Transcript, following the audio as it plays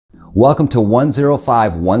Welcome to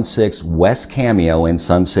 10516 West Cameo in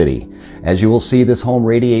Sun City. As you will see, this home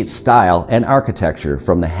radiates style and architecture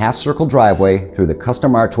from the half-circle driveway through the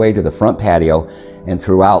custom archway to the front patio and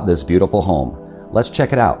throughout this beautiful home. Let's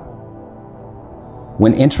check it out.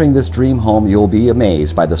 When entering this dream home, you'll be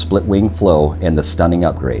amazed by the split-wing flow and the stunning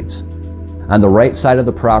upgrades. On the right side of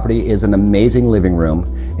the property is an amazing living room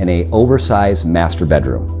and an oversized master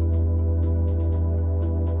bedroom.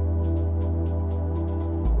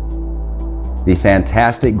 The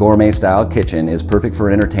fantastic gourmet-style kitchen is perfect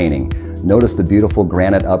for entertaining. Notice the beautiful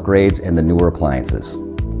granite upgrades and the newer appliances.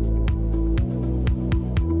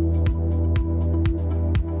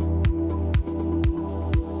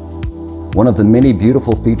 One of the many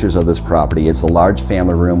beautiful features of this property is the large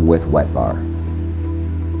family room with wet bar.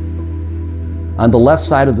 On the left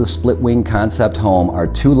side of the split-wing concept home are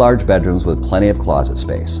two large bedrooms with plenty of closet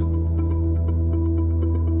space.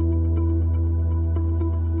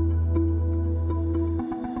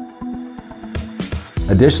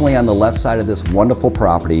 Additionally, on the left side of this wonderful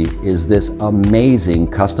property is this amazing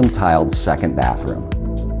custom tiled second bathroom.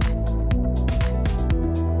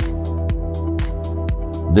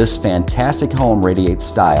 This fantastic home radiates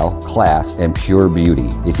style, class, and pure beauty.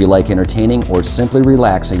 If you like entertaining or simply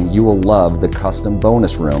relaxing, you will love the custom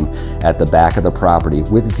bonus room at the back of the property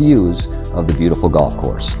with views of the beautiful golf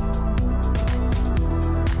course.